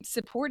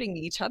supporting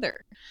each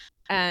other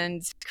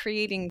and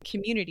creating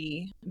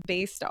community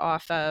based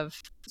off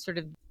of sort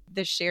of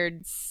the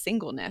shared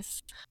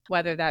singleness,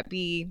 whether that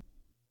be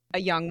a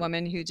young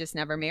woman who just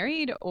never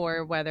married,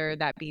 or whether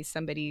that be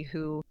somebody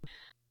who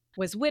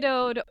was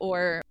widowed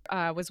or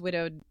was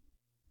widowed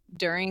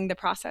during the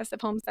process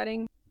of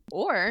homesteading,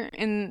 or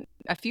in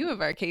a few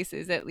of our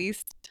cases, at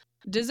least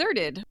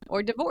deserted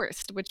or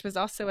divorced, which was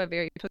also a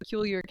very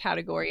peculiar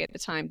category at the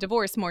time.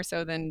 Divorce more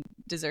so than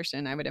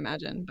desertion, I would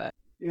imagine. But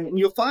and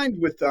you'll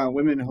find with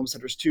women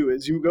homesteaders too,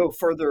 as you go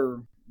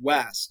further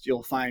west,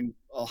 you'll find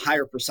a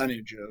higher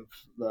percentage of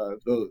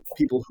the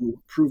people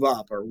who prove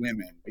up are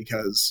women,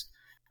 because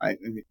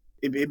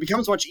it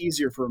becomes much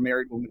easier for a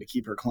married woman to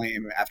keep her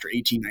claim after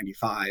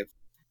 1895.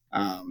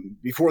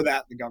 Before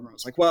that, the government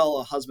was like, well,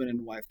 a husband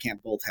and wife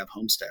can't both have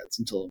homesteads,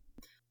 until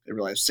they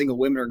realized single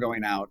women are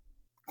going out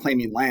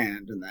claiming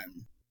land and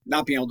then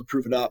not being able to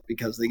prove it up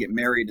because they get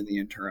married in the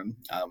interim,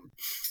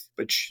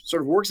 which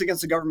sort of works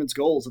against the government's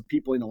goals of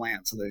peopling the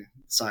land. So they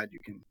decide you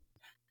can,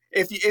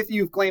 if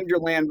you've claimed your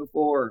land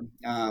before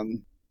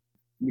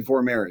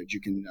marriage, you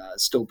can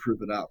still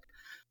prove it up.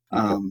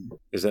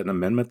 Is that an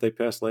amendment they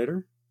passed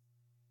later?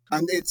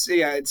 It's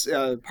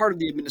part of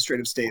the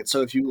administrative state.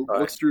 So if you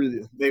look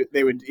through,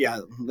 they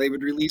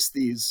would release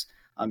these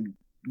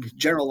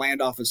general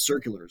land office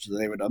circulars.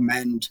 They would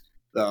amend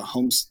the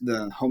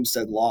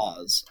homestead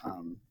laws,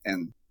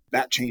 and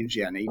that changed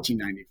in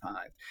 1895.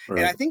 Right.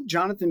 And I think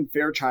Jonathan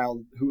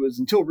Fairchild, who was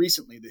until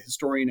recently the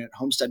historian at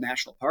Homestead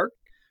National Park,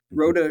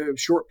 wrote a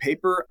short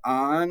paper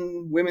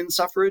on women's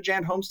suffrage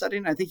and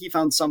homesteading. I think he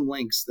found some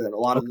links that a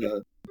lot of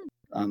the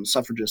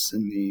suffragists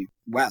in the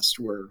West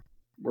were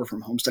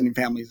from homesteading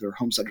families or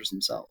homesteaders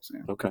themselves.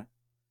 Yeah. Okay.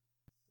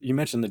 You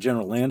mentioned the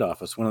General Land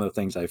Office. One of the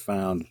things I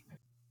found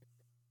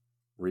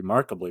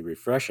remarkably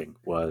refreshing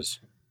was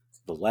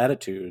the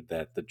latitude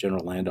that the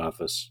General Land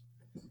Office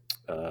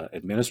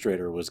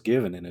administrator was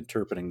given in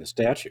interpreting the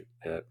statute.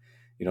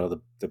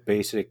 The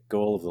basic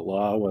goal of the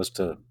law was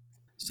to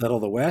settle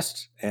the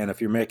West, and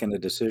if you're making a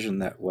decision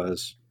that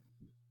was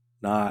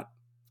not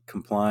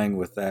complying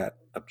with that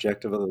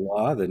objective of the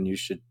law, then you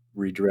should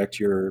redirect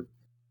your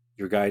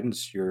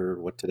guidance,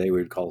 what today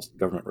we would call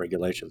government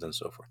regulations and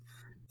so forth.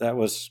 That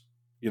was,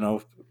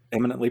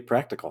 eminently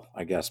practical,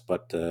 I guess,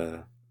 but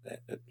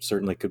it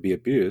certainly could be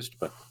abused.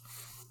 But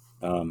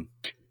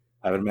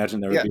I would imagine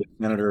there would be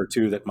a senator or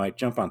two that might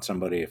jump on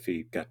somebody if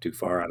he got too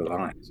far out of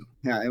line. So.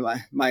 Yeah, in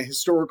my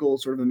historical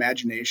sort of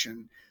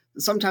imagination,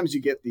 sometimes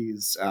you get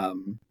these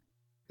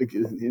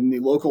in the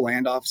local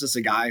land offices,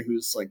 a guy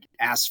who's like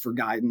asked for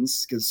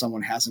guidance because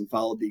someone hasn't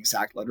followed the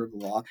exact letter of the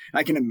law. And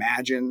I can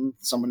imagine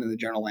someone in the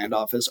General Land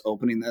Office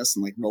opening this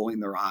and like rolling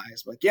their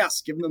eyes, like,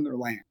 yes, give them their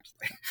land.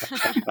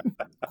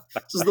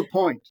 This is the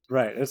point.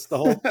 Right. It's the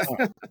whole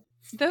point.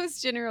 Those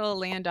General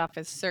Land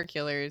Office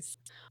circulars,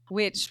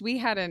 which we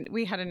had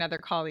another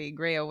colleague,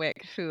 Rhea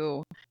Wick,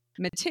 who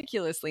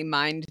meticulously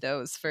mined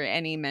those for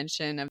any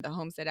mention of the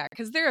Homestead Act,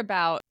 because they're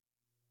about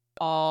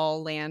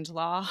all land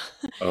law.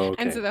 Oh,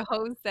 okay. And so the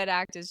Homestead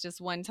Act is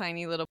just one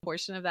tiny little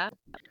portion of that.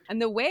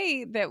 And the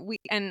way that we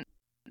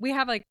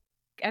have, like,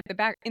 in the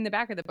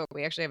back of the book,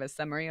 we actually have a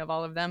summary of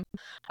all of them,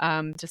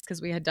 just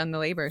because we had done the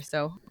labor.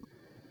 So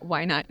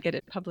why not get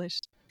it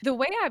published? The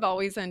way I've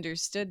always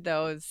understood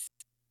those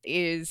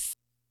is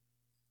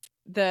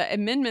the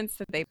amendments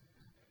that they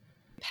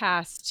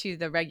passed to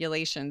the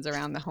regulations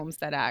around the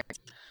Homestead Act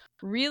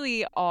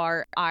really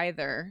are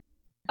either,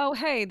 oh,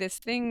 hey, this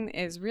thing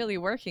is really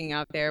working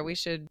out there, we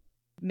should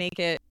make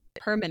it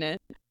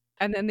permanent.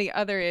 And then the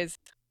other is,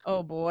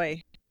 oh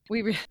boy,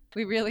 we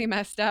really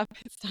messed up.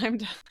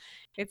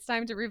 It's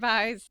time to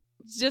revise.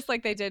 Just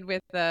like they did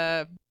with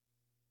the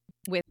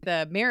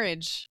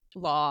marriage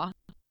law,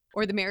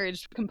 or the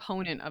marriage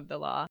component of the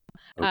law.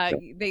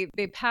 Okay.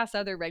 They pass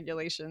other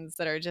regulations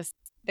that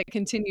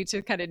continue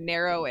to kind of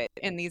narrow it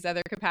in these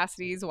other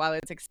capacities while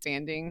it's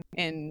expanding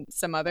in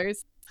some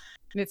others.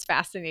 And it's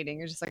fascinating.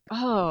 You're just like,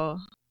 oh,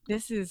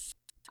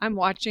 I'm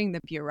watching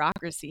the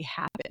bureaucracy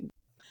happen,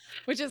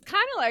 which is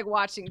kind of like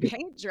watching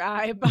paint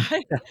dry,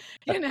 but,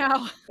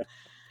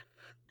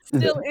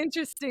 still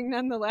interesting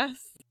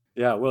nonetheless.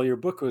 Yeah, well, your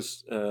book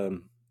was,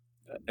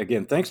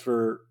 again, thanks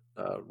for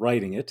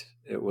writing it.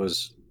 It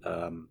was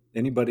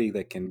anybody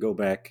that can go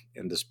back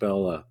and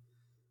dispel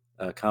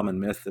a common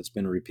myth that's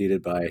been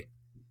repeated by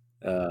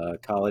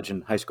college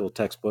and high school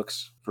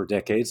textbooks for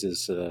decades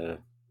is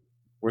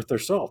worth their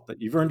salt.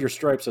 But you've earned your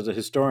stripes as a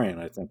historian,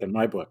 I think, in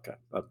my book.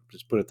 I'll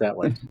just put it that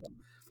way.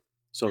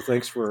 So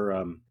thanks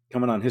for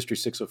coming on History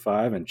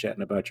 605 and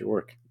chatting about your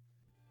work.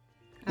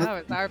 Oh,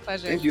 it's our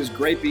pleasure. Thank you. It was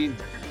great being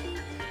here.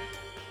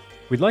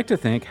 We'd like to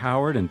thank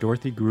Howard and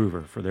Dorothy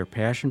Groover for their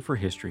passion for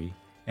history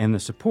and the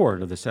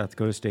support of the South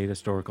Dakota State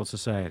Historical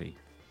Society.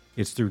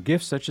 It's through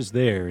gifts such as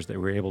theirs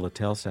that we're able to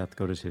tell South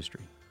Dakota's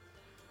history.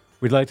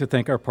 We'd like to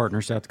thank our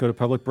partner, South Dakota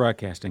Public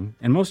Broadcasting,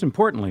 and most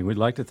importantly, we'd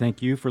like to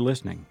thank you for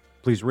listening.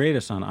 Please rate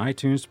us on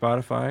iTunes,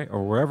 Spotify,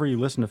 or wherever you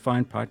listen to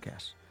fine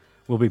podcasts.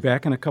 We'll be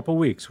back in a couple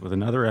weeks with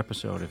another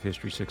episode of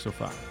History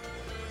 605.